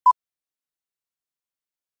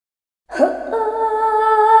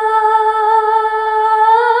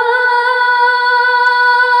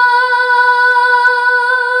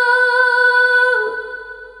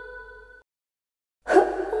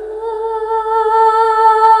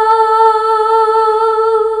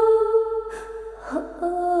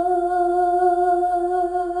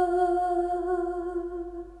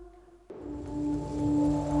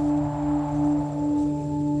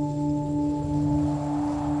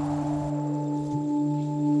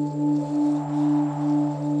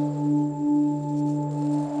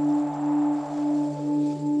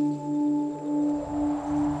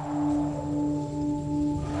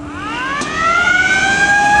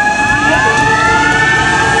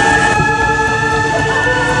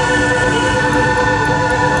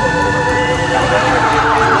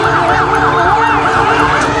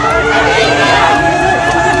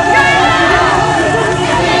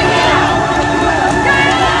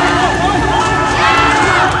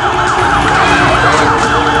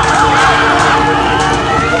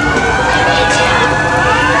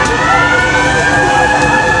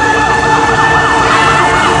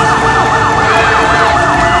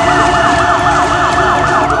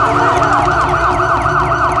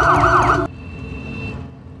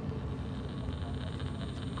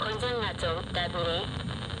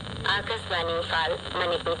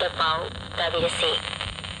ꯇꯥꯕꯤꯔꯁꯤ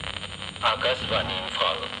आकाशवाणी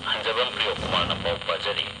इम्फाल हंजबम प्रिय Kumar नपौ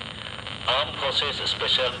पाजरी arm forces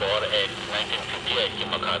special power act 1958 की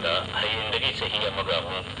मखादा हयेंदगी सही अमगा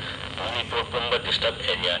मणिपुर पुंब डिस्टर्ब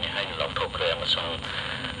एरिया ने हाइन लौटोखरे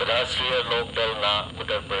अमसुंग राष्ट्रीय लोक दल ना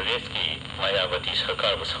उत्तर प्रदेश की मायावती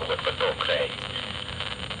सरकार को Saugata टोखरे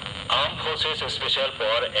arm forces special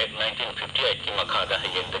power act 1958 की मखादा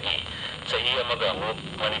हयेंदगी सही अमगा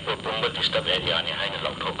मणिपुर पुंब डिस्टर्ब एरिया ने हाइन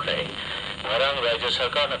लौटोखरे Ngarang Rajya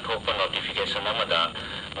Sarkar na thokpa notification amada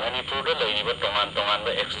Manipur da laiba tongan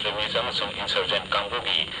ba extremism sung insurgent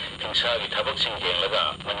kangbugi hingsa gi thabak sing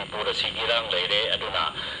yenglaga Manipur asi irang laire aduna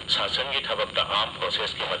sasan gi thabak ta armed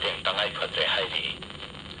forces ki mateng tangai phatre hairi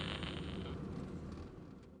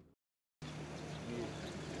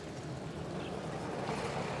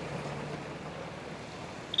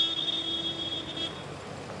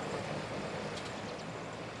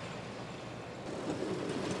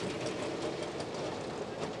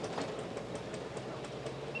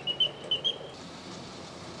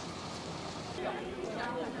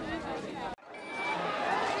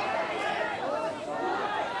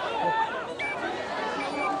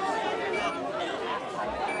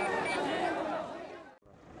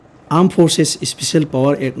Armed Forces Special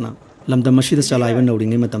Power Act na lamdam asida chalaiba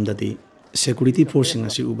nauringai matamdadi security force singa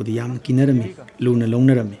si ubadi yam kinarami luna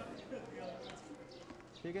longnarami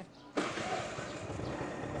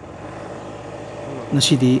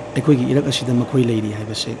nasidi ekhoigi irak asida makhoi leiri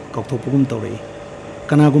haibase kaukthopugum tawrei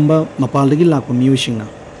kanagumba mapaldagi lakpa miyosingna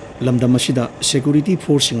lamdam asida security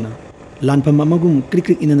force singna lanpham amagum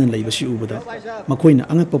krikrik inana leibasi ubada makhoina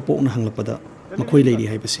angakpa pokna hanglapada makhoi leiri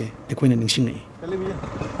haibase ekhoina ningsingai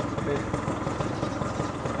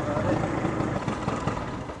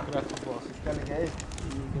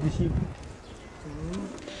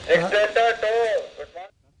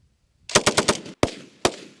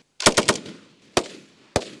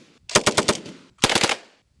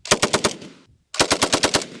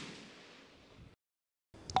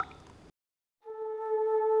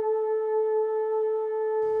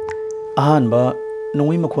ahanba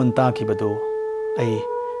nongui makhon ta khibado ai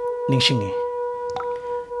ningsingi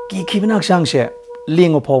ki khibna sangse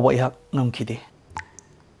lengo phawa ihak ngamkhide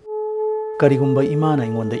karigumba imana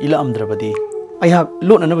ingonda ila amdrabadi ayhak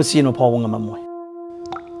lotnanaba sino phawa ngamamoi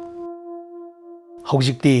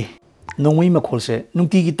hojikti nongui makholse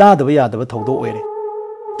nungti gi tadaba yadaba thawdo oire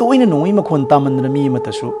toina nongui makhon tamandra mi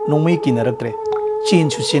matasu nongmai kinaraktre chin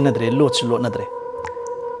su chenadre lotsu lotnadre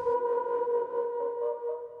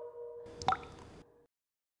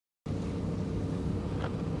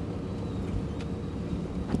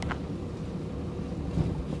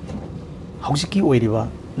hojiki oiriba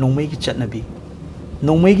nongmai gi chatnabi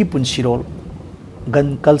nongmai gi punsirol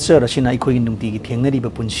gan culture asina ikhoi gi nungti gi thengnari ba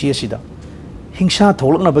punsi asida hingsa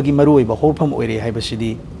tholakna bagi maroi ba horpham oire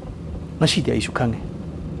haibasidi ngasidi aisu khange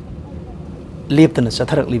leptana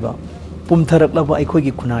chatharakliba pumtharaklaba ikhoi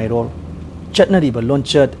gi khunai rol chatnari ba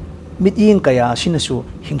lonchat mityeng kaya asinasu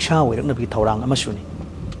hingsa oirakna bagi thorang amasuni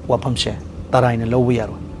waphamse taraina lawbu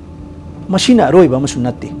yaro masina aroiba amasu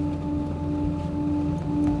natti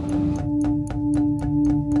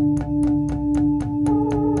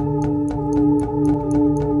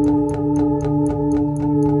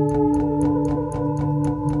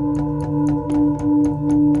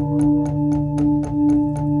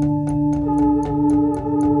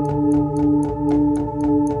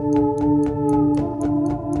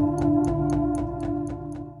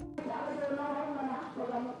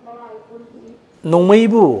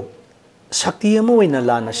nongmaibu sakti ama oina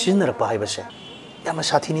lana sinarpa haibase yama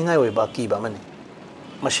sathiningai oiba kiba mani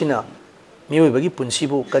masina miyoibagi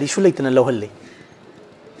punsibu karisu leitana lohallei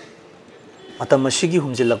matam masigi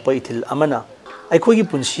humjilakpa ithil amana aikhogi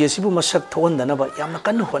punsi asibu masak thoandanaba yamna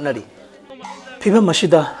kanna honari phibam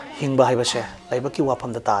masida hingba haibase laibaki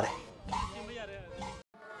wafamda tare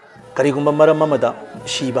karigumba maram amada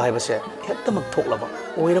shiba haibase hektamak thoklaba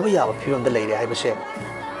oiraba yaba phibamda leire haibase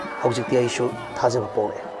hojikti aisu thajaba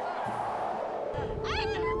pore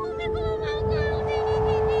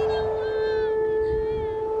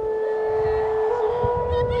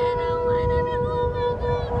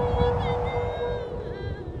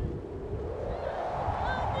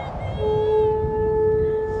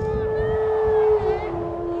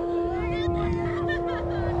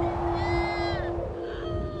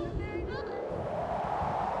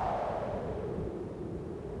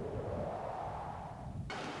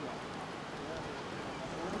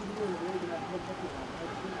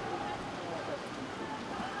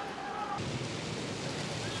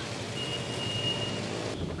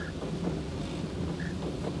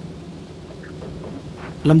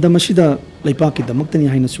lamdam asida leipaki damakta ni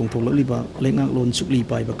haina chungtholakliba lengaklon sukli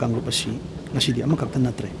paiba kangrup asi ngasidi amakakta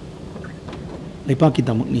natre leipaki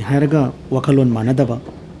damakni hairaga wakhalon manadaba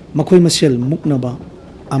makhoi masel muknaba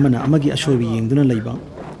amana amagi ashobi yengduna leiba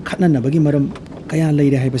khatnanabagi maram kaya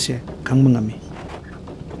leire haibase khangma ngami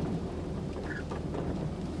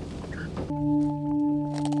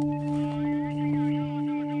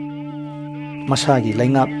masagi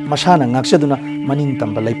laingak masana ngaksaduna maning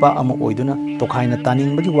tamba leipa ama oiduna tokhaina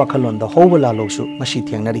taningbagi wakhalonda hoba laloksu ngasi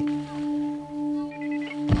thengnari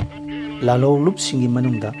lalo lup singi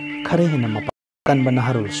manungda khare hena mapa kanba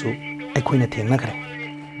naharulsu aikhoina thengnakhare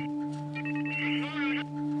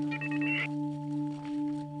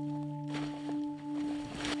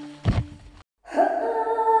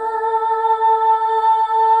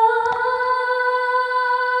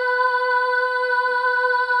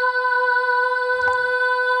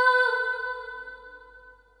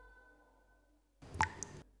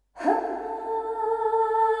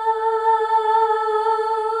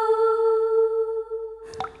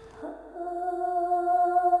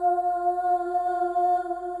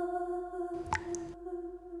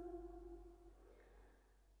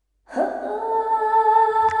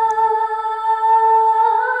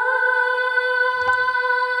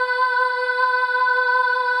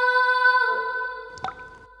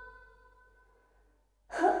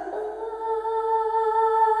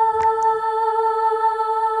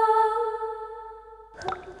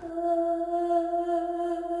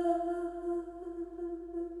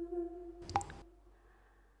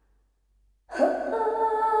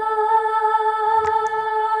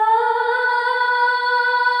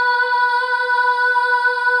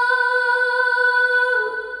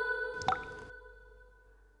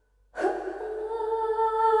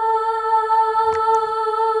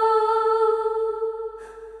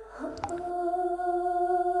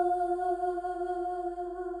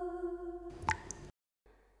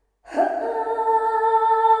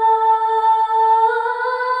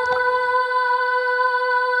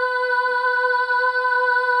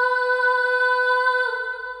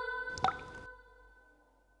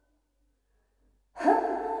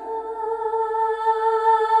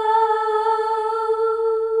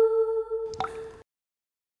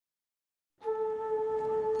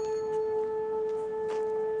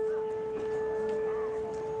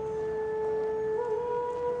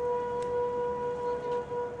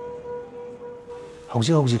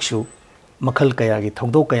hौजिक मखल कया की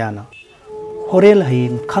थौदो कयाना होरेल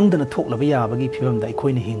हयें खंगदना थोकलबा याबगी फिबमदा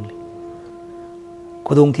अखोइना हिंगली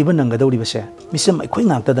खुदोंथिबा नंगदौरिबसे मिसम अखोइ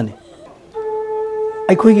ngaktadane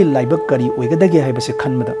अखोइगी लाइबक करी ओइगदगे हाइबसे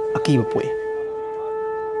खनमदा अकीबा पोए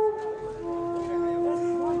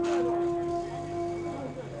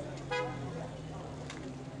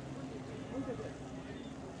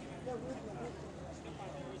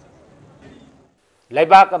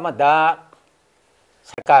लाइबाक अमदा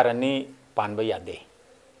सरकार अनि पानबा यादे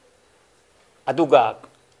अदुगा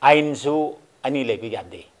आइनसु अनि लेबि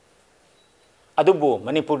यादे अदुबु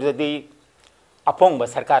मणिपुरदि अफोंबा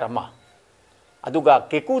सरकार अमा अदुगा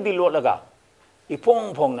केकुदि लोटलगा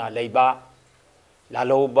इफोंग फोंगना लेबा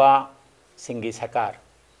लालोबा सिंगी सरकार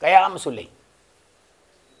कयामसु ले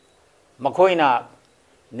मखोइना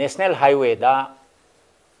नेशनल हाईवे दा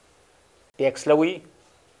टैक्स लवी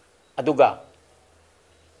अदुगा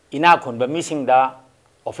इना खुनबा मिसिंगदा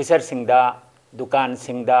ऑफिसर सिंगदा दुकान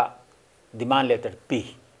सिंगदा डिमांड लेटर पी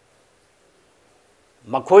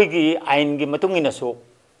मखोइगी आइन की मतुंगिनसु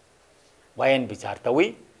वायन विचार तवी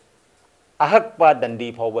अहकपा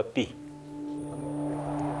दंडी फावबा पी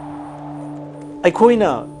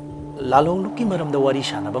अखोइना लालोलुकी मरमदा वारी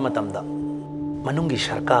सानबा मतमदा मनुंगी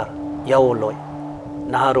सरकार याओलोय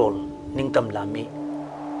नारोल निंगतम लामी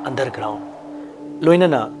अंडरग्राउंड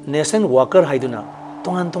लोइनना नेशनल वर्कर हाइदुना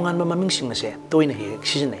तोंगान तोंगान ममिंगसिंग से तोइना हे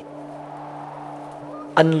सिजनै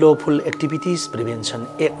अनलॉफुल एक्टिविटीज प्रिवेंशन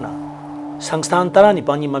एक्ट ना संस्थान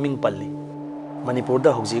 19 नि ममिंग पल्ली मणिपुर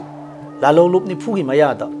दा हौजिक लालोलुप निफुगी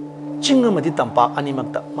मयादा चिंग अमदि तंपा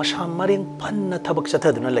अनिमक्ता मशा मरेंग फन्न थबक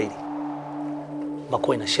चथदुना लैरी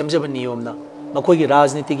मखोइना सेमजब नियमना मखोइगी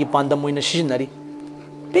राजनीति की पांदम ओइना सिजनरी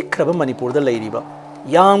पिखरब मणिपुर दा लैरीबा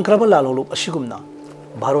यामख्रब लालोलुप असिगुमना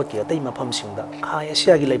भारत की अतै मफमसिंगदा खा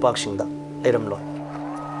एशियागी लैपाकसिंगदा लेरमलोय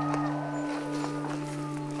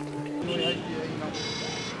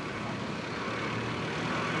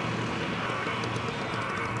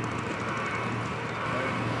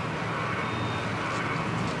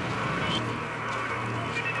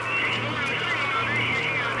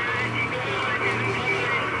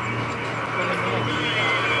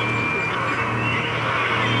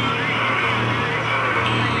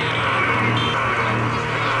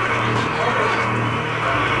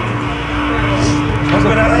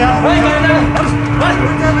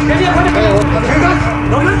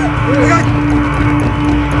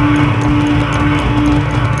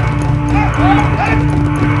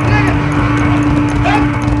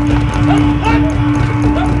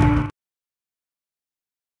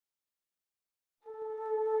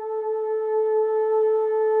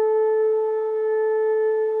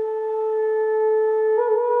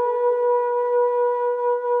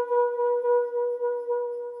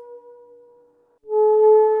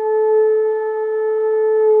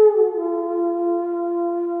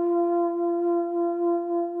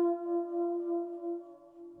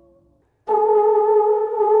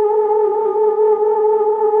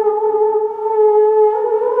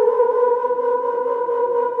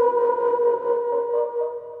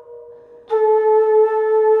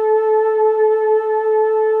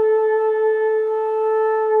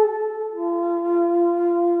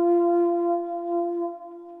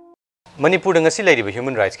Manipur ngasi lay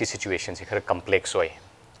human rights ki situation se khara complex hoy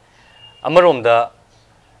amarom da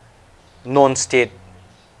non state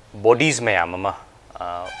bodies mayam ama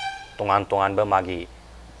tongan ba magi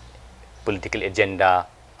political agenda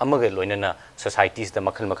amaga loinana societies da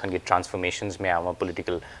makhal gi transformations mayam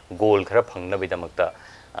political goal khara phangna bi damakta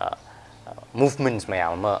movements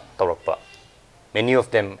mayam tawrakpa many of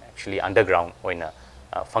them actually underground oina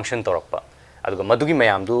function tawrakpa aduga madugi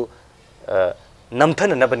mayam du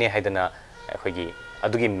namthana nabani haidana khogi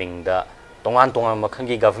adugi mingda tongan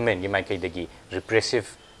makhangi government gi maikai dagi repressive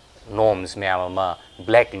norms mayama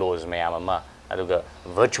black laws mayama aduga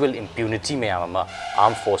virtual impunity mayama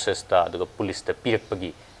armed forces ta aduga police ta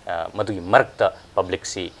pirakpagi madugi marakta public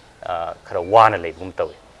si khara wana leibum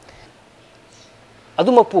tawi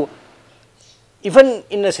adumapu even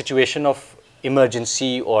in a situation of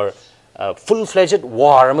emergency or full-fledged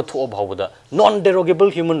war ama thu obhawda non derogable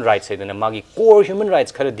human rights haidana magi core human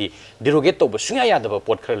rights khara di derogate to sunya yadaba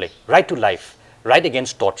pot khara le right to life, right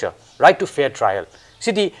against torture, right to fair trial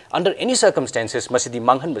sidi under any circumstances masidi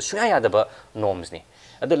manghan ba sunya yadaba norms ni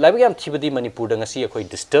adu labigam thibadi Manipur da ngasi akhoi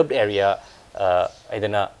disturbed area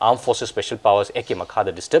aidana armed forces special powers eke makha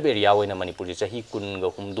da disturbed area oina Manipur ji chahi kun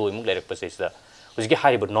ga humdo imuk lerak pasais da hujiki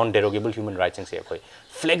hariba non derogable human rights ang se akhoi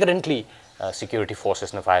flagrantly security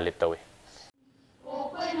forces na violate tawe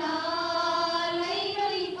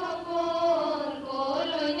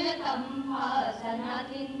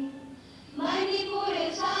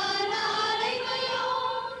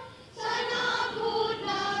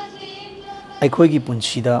ꯑꯩꯈꯣꯏꯒꯤ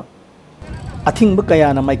ꯄꯨꯟꯁꯤꯗ ꯑꯊꯤꯡꯕ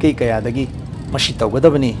ꯀꯌꯥꯅ ꯃꯥꯏꯀꯩ ꯀꯌꯥꯗꯒꯤ ꯃꯁꯤ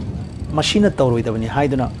ꯇꯧꯒꯗꯕꯅꯤ ꯃꯁꯤꯅ ꯇꯧꯔꯣꯏꯗꯕꯅꯤ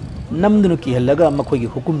ꯍꯥꯏꯗꯨꯅ ꯅꯝꯗꯨꯅ ꯀꯤꯍꯜꯂꯒ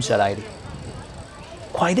ꯃꯈꯣꯏꯒꯤ ꯍꯨꯀꯨꯝ ꯆꯂꯥꯏꯔꯤ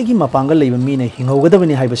ꯈ꯭ꯋꯥꯏꯗꯒꯤ ꯃꯄꯥꯡꯒꯜ ꯂꯩꯕ ꯃꯤꯅ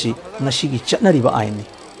ꯍꯤꯡꯍꯧꯒꯗꯕꯅꯤ ꯍꯥꯏꯕꯁꯤ ꯉꯁꯤꯒꯤ ꯆꯠꯅꯔꯤꯕ ꯑꯥꯏꯟꯅꯤ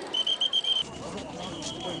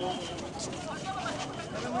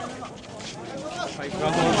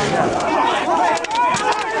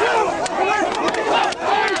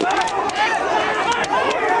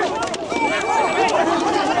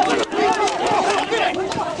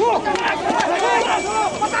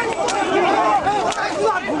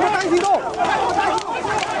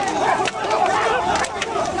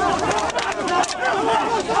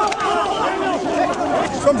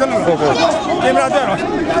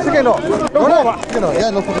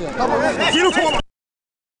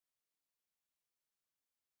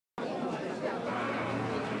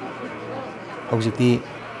ꯍꯧꯖꯤꯛꯇꯤ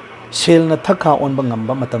ꯁꯦꯜꯅ ꯊꯛꯈꯥ ꯑꯣꯟꯕ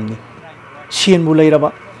ꯉꯝꯕ ꯃꯇꯝꯅꯤ ꯁꯦꯟꯕꯨ ꯂꯩꯔꯕ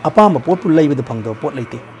ꯑꯄꯥꯝꯕ ꯄꯣꯠꯄꯨ ꯂꯩꯕꯗ ꯐꯪꯗꯕ ꯄꯣꯠ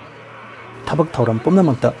ꯂꯩꯇꯦ ꯊꯕꯛ ꯊꯧꯔꯝ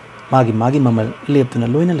ꯄꯨꯝꯅꯃꯛꯇ ꯃꯥꯒꯤ ꯃꯃꯜ ꯂꯦꯞꯇꯨꯅ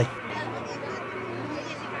ꯂꯣꯏꯅ ꯂꯩ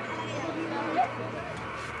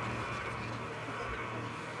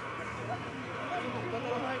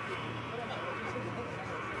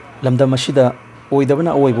ꯂꯝꯗꯝ ꯑꯁꯤꯗ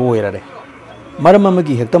ꯑꯣꯏꯗꯕꯅ ꯑꯣꯏꯕ ꯑꯣꯏꯔꯔꯦ ꯃꯔꯝ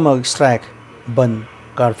ꯑꯃꯒꯤ ꯍꯦꯛꯇꯃꯛ ꯁ꯭ꯇ꯭ꯔꯥꯏꯛ ꯕꯟ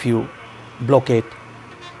ꯀꯥꯔꯐ꯭ꯌꯨ ꯕ꯭ꯂꯣꯀꯦꯠ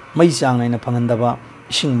ꯃꯩ ꯆꯥꯡ ꯅꯥꯏꯅ ꯐꯪꯍꯟꯗꯕ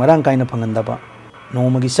ꯏꯁꯤꯡ ꯃꯔꯥꯡ ꯀꯥꯏꯅ ꯐꯪꯍꯟꯗꯕ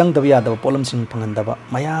ꯅꯣꯡꯃꯒꯤ ꯆꯪꯗꯕ ꯌꯥꯗꯕ ꯄꯣꯠꯂꯝꯁꯤꯡ ꯐꯪꯍꯟꯗꯕ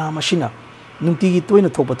ꯃꯌꯥꯝ ꯑꯁꯤꯅ ꯅꯨꯡꯇꯤꯒꯤ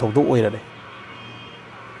ꯇꯣꯏꯅ ꯊꯣꯛꯄ ꯊꯧꯗꯣꯛ ꯑꯣꯏꯔꯔꯦ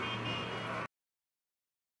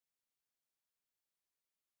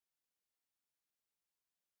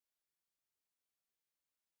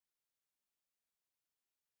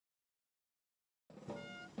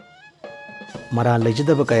ꯃꯔꯥꯜ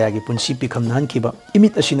ꯂꯩꯖꯗꯕ ꯀꯌꯥꯒꯤ ꯄꯨꯟꯁꯤ ꯄꯤꯈꯝꯅꯍꯟꯈꯤꯕ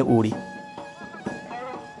ꯏꯃꯤꯠ ꯑꯁꯤꯅ ꯎꯔꯤ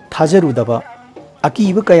ꯊꯥꯖꯔꯨꯗꯕ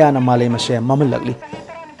ꯑꯀꯤꯕ ꯀꯌꯥꯅ ꯃꯥꯂꯦꯝ ꯑꯁꯦ ꯃꯝꯍꯜꯂꯛꯂꯤ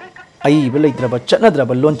ꯑꯏꯕ ꯂꯩꯇ꯭ꯔꯕ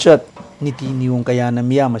ꯆꯠꯅꯗ꯭ꯔꯕ ꯂꯣꯟꯆꯠ ꯅꯤꯇꯤ ꯅꯤꯌꯣꯝ ꯀꯌꯥꯅ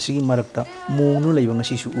ꯃꯤꯌꯥꯝ ꯑꯁꯤꯒꯤ ꯃꯔꯛꯇ ꯃꯣꯡꯗꯨꯅ ꯂꯩꯕ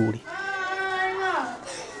ꯉꯁꯤꯁꯨ ꯎꯔꯤ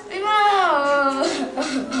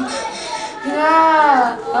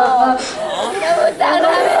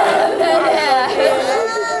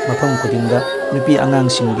ꯃꯐꯝ ꯈꯨꯗꯤꯡꯗ ꯅꯨꯄꯤ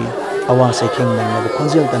ꯑꯉꯥꯡꯁꯤꯡꯒꯤ ꯑꯋꯥ ꯆꯩꯊꯦꯡ ꯅꯪꯂꯕ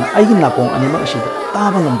ꯈꯣꯟꯖꯦꯜꯇꯅ ꯑꯩꯒꯤ ꯅꯥꯀꯣꯡ ꯑꯅꯤꯃꯛ ꯑꯁꯤꯗ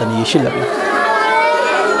ꯇꯥꯕ ꯉꯝꯗꯅ ꯌꯩꯁꯤꯜꯂꯛꯂꯤ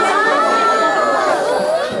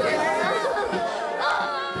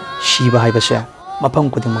ꯁꯤꯕ ꯍꯥꯏꯕꯁꯦ ꯃꯐꯝ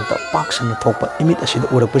ꯈꯨꯗꯤꯡꯃꯛꯇ ꯄꯥꯛ ꯁꯟꯅ ꯊꯣꯛꯄ ꯏꯃꯤꯠ ꯑꯁꯤꯗ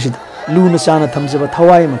ꯎꯔꯛꯄꯁꯤꯗ ꯂꯨꯅ ꯆꯥꯅ ꯊꯝꯖꯕ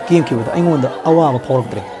ꯊꯋꯥꯏ ꯑꯃ ꯀꯦꯟꯈꯤꯕꯗ ꯑꯩꯉꯣꯟꯗ ꯑꯋꯥꯕ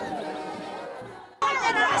ꯐꯥꯎꯔꯛꯇ꯭ꯔꯦ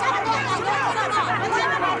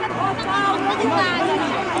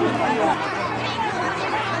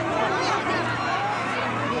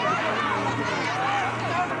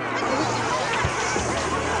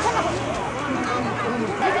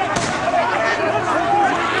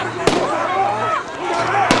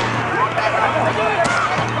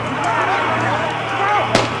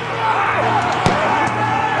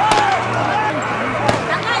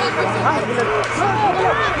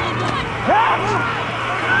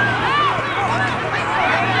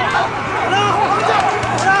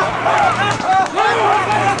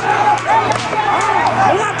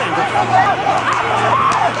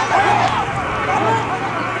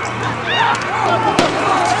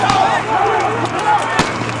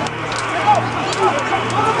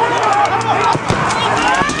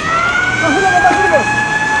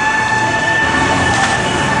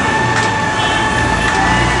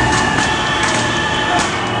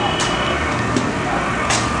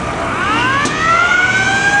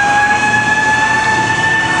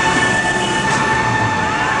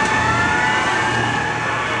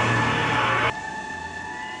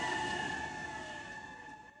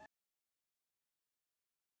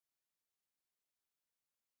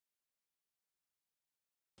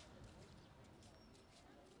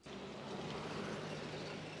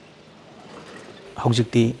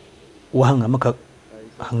hojikti wahang amakak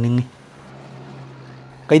hangningi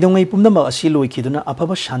kaidongai pumnama asi loikhiduna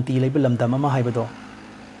afaba shanti leiba lamdam ama haibado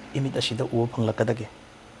imit asida uwa phanglakadage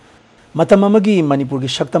matam amagi Manipur gi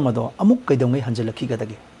shaktam ado amuk kaidongai hanjalakhi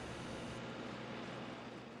gadage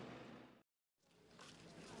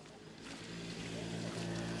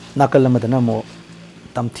nakallamadana mo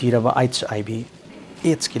tamthiraba HIV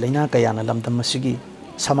AIDS ki laina kayana lamdam masigi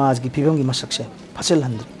samaj gi phibam gi masakse phasel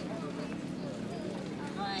handri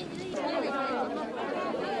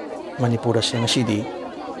Manipur ase ngasidi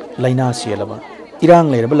laina sielaba irang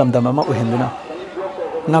leiraba lamdam ama uhenduna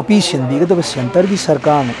ngapi senbigadaba center gi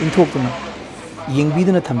sarkar na inthokuna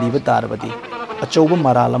yengbiduna thambiba tarabadi achouba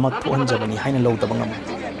maralama thohanjabani haina lowdaba ngam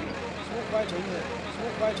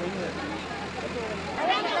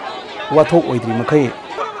wathok oidri makai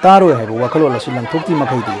taro haiba wakalola si langthokti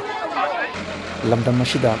makai di lamdam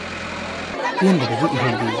masida pendabagi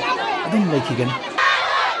ihodi adum laikhigan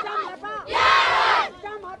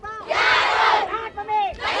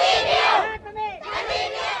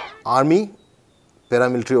Army,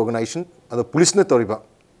 paramilitary organization, and the police ne toriba.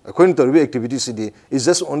 According to the activities, is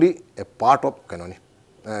just only a part of kanoni.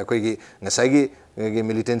 Koi ngasai gi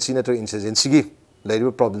militancy na to insurgency gi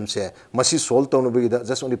labor problems hai. Masi solve to no be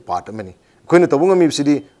just only part of many. Koi ne tabunga mi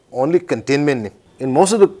city only containment ne. In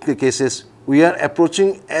most of the cases, we are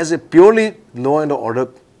approaching as a purely law and order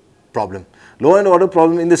problem. Law and order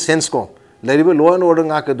problem in the sense ko labor law and order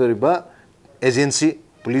nga ka doriba agency.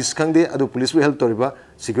 Police khangde adu police we help toriba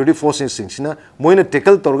security forces singsina moina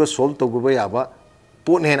tackle torga solve toguba yaba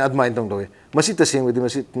pon hen admain tong doy masi taseng wedi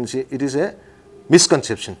masi it is a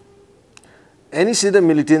misconception any sida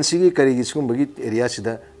militancy gi karigi skum bagi area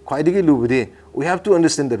sida khwaidigi lubide we have to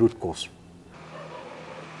understand the root cause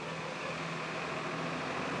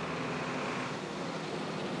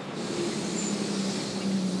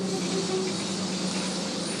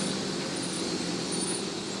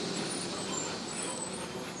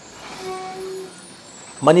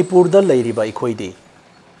Manipur da lairiba ikhoidi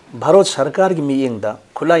Bharat Sarkar gi miyeng da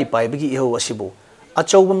khulai paibagi iho asibu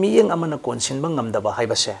achouba miyeng amana konsinba ngamdaba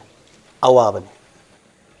haibase awabani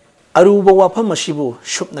aruba wafam asibu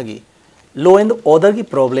shupnagi law and order gi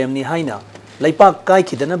problem ni haina laipak kai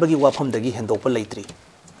khidana bagi wafam dagi hendopa leitri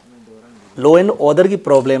law and order gi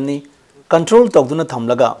problem ni control togduna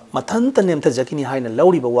thamlaga mathanta nemtha jakini haina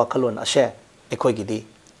lauriba wakhalon ase ekhoi gi di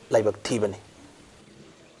laibak thibani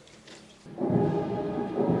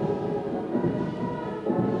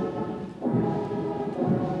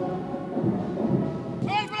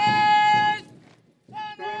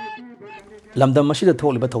lamdam masida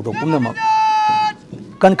tholiba thodok pumnamak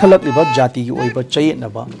kan khalakliba jati gi oiba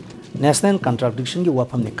chayetnaba national contradiction gi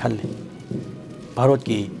wafam ni khalle bharat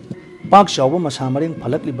ki pak chawba masamareng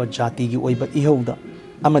phalakliba jati gi oiba ihauda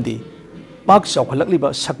amadi pak chaw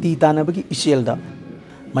khalakliba shakti tanaba gi iselda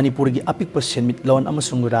Manipur gi apikpa senmit lon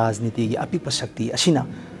amasung rajniti gi apikpa shakti asina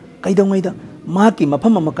kaidongaida ma ki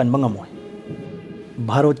mafam ama kan bangamoi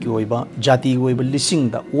bharat ki oiba jati gi oiba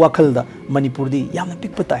lisingda wakhalda Manipur di yamna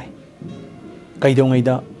pikpa tai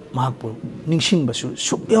kaidongaida mahakpu ningsingbasu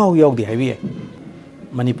sukyaw yawdi haibi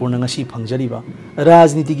Manipur na ngasi phangjariba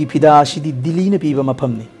rajniti gi phida asidi Delhi na piba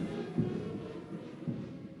mafamni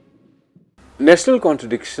national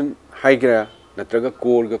contradiction haigera natraga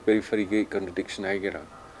core ga periphery ge contradiction haigera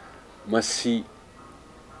masi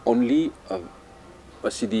only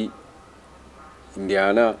masidi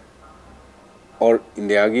Indiana or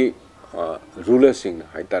India gi ruler sing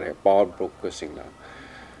haitare power broker sing na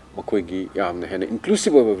makoigi yamna hena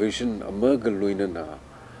inclusive of a vision amaga loina na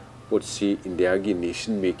what see India gi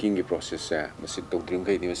nation making gi process sa masi togdring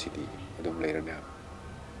ga university adum leirana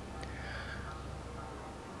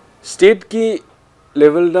state ki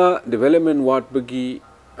level da development what bagi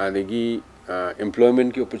anegi employment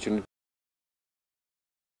ki opportunity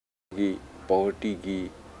gi poverty gi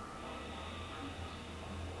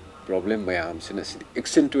problem mayam sina si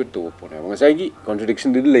accentuate to pona ngasai gi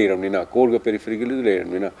contradiction did leiram ni na core ga periphery gi leiram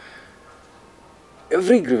ni na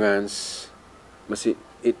every grievance masi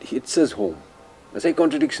it hits us home ngasai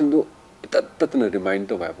contradiction do tatna remind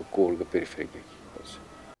to ba core ga periphery gi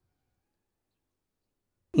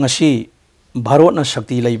ngasi Bharat na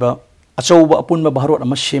shakti laiba achouba apunba Bharat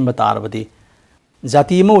ama semba tarabadi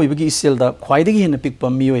jati ma oibagi iselda khwaidagi hena pikpa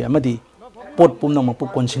miyoi amadi pot pumna mapu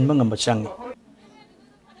konsinba ngamba changi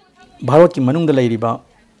Bharat ki manung da lairiba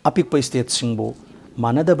apikpa state singbo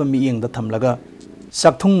manadaba miyeng da thamlaga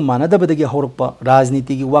sakthung manadaba dagi horokpa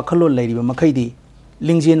rajniti gi wakhalo lairiba makhaidi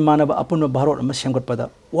lingjen manaba apunba Bharat ama semgatpada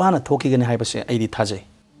wana thokigani haibase aidi thajai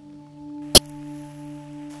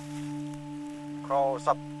cross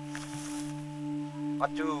up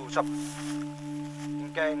Atu sub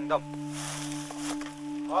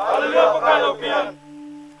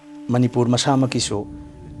Manipur masama kiso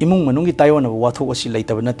imung manungi Taiwan na wathok asi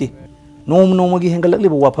leitaba nati nom nomagi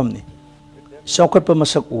hengalakliba wafamni saukhatpa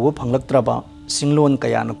masak uba phanglaktraba singlon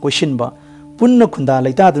kaya na question ba punna khunda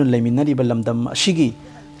leitaduna leiminariba lamdam asigi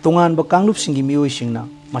tonganba kanglup singi mioi singna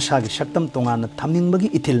masagi saktam tongana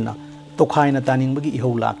thamningbagi ithilna tokhaina taningbagi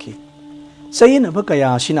ihau lakhi sayina ba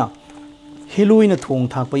kaya asina hiluina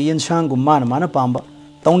thong thakpa yensang gum mana pamba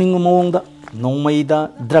tawning mawongda nongmaida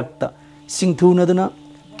drakta singthuna duna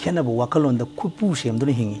khena bu wakalonda khupu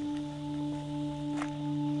semduna hingi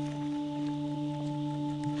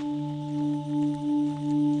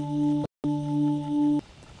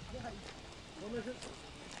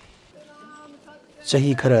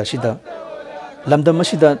sahi khara asida lamdam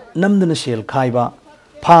asida namduna sel khaiba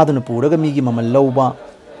phaduna puraga migi mamal lawba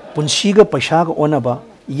punsiga paisaga onaba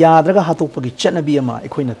yadraga hatopagi chatnabi ama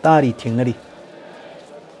ekhoina tari thengnari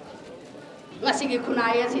ngasigi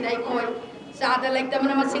khunai asida ikoi sada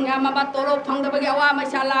lektamna masinga maba tolo phangdabagi awa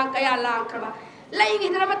masala kaya lang khaba laigi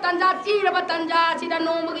draba tanja sida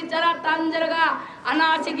nomagi jara tanjaraga ana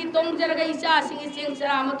sigi tongjarga isa singi sing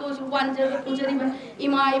sara matu su wanjar punjari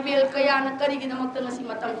ima ibel kaya na karigi namak ngasi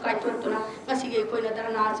matam kai thotuna ngasigi ikhoina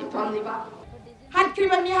darana si phamniba hat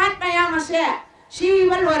kriba mi hat mayam ase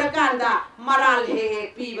Siwal warakanda maral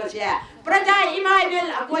he pibase praja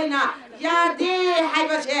imaibel akoina yade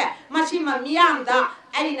haibase masima miyamda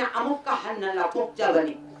aina amukka hannala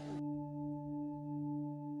pokjagani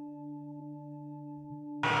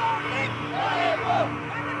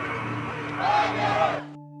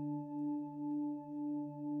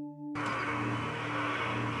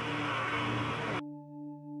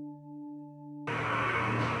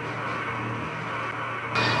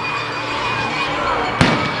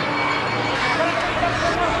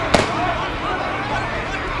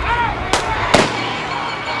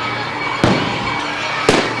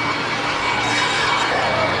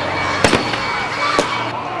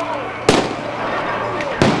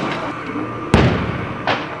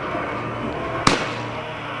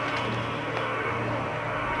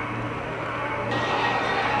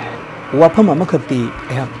wafam amakati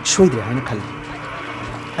ayam soidre haina khali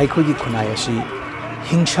aikhogi khunai asi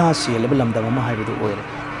hingsa selaba lamdam ama haibadu oire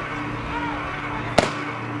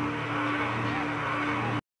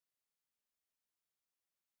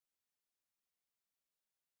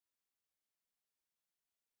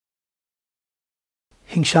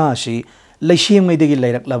hingsa asi leisiemngaidagi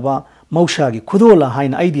leiraklaba mausagi khudola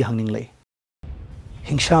haina aidi hangninglei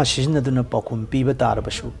hingsa sizinaduna pakhum piba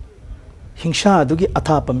tarabasu hingsa adugi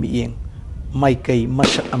athapa miyeng maikai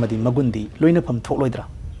masak amadi magundi loina pham thokloidra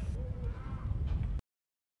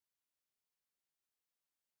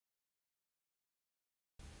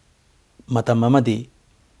matam amadi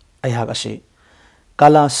ayhak ase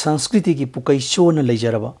kala sanskriti ki pukai chona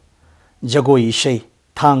leijaraba jagoi isei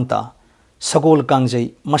thangta sagol kangjai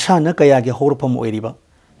masana kaya ge horpham oiriba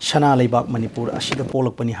sana leibak Manipur asida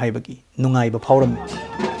polakpani haibagi nungaiba phauram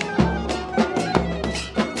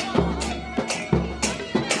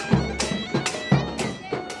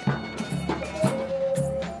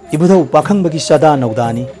ibudau pakhang bagi sada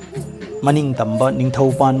naudani maning tamba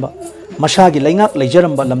ningthau panba masagi leingak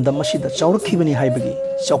leijaramba lamdam masida chawrakhibani haibagi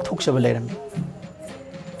chawthokchaba leirami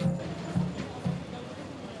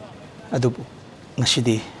adubu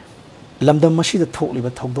ngasidi lamdam masida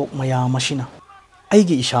thokliba thokdok maya masina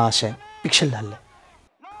aigi isha se pixel halle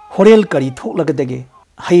horel kari thoklagadege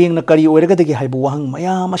hayengna kari oiragadege haibu wahang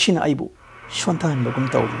maya masina aibu swanthan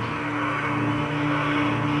bagum taw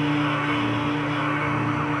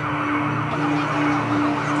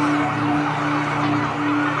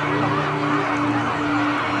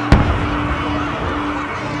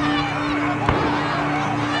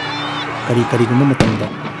kari gumma matamda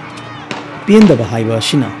piendaba haiba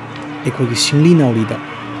asina ekhogi singli naurida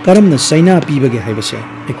karamna saina pibage haibase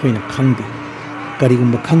ekhoina khangdi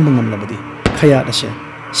karigumba khangba ngamlabadi khaya ase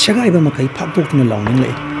sagaiba makai phaktoktuna lawning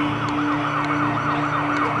lei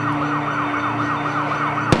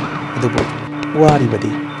adubo wari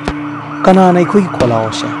badi kana nai khoi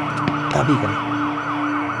kholao se tabi gani